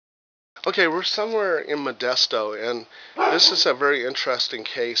Okay, we're somewhere in Modesto, and this is a very interesting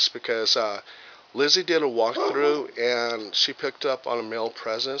case because Lizzie did a walkthrough and she picked up on a male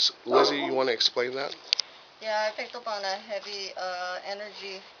presence. Lizzie, you want to explain that? Yeah, I picked up on a heavy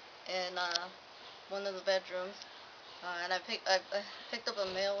energy in one of the bedrooms, and I picked up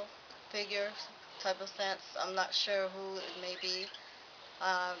a male figure type of sense. I'm not sure who it may be,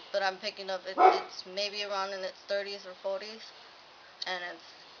 but I'm picking up it's maybe around in its 30s or 40s, and it's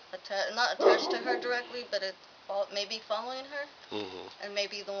not attached to her directly, but it's maybe following her, Hmm. and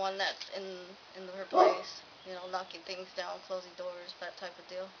maybe the one that's in her place. You know, knocking things down, closing doors, that type of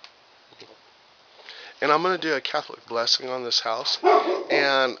deal. And I'm going to do a Catholic blessing on this house.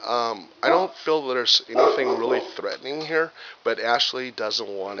 And I don't feel that there's anything really threatening here, but Ashley doesn't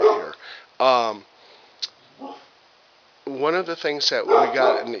want to hear. One of the things that we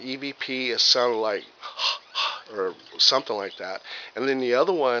got in the EVP is sounded like or something like that. And then the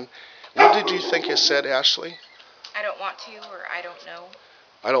other one, what did you think it said, Ashley? I don't want to, or I don't know.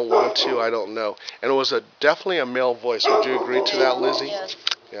 I don't want to, I don't know. And it was definitely a male voice. Would you agree to that, Male, Lizzie? yes,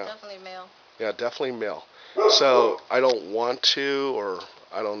 Yeah, definitely male. yeah, definitely male. So I don't want to, or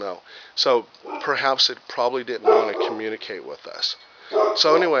I don't know. So perhaps it probably didn't want to communicate with us.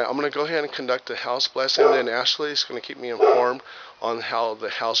 So anyway, I'm going to go ahead and conduct the house blessing. Then Ashley's going to keep me informed on how the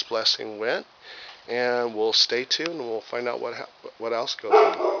house blessing went, and we'll stay tuned and we'll find out what else goes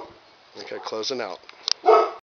on. Okay, closing out.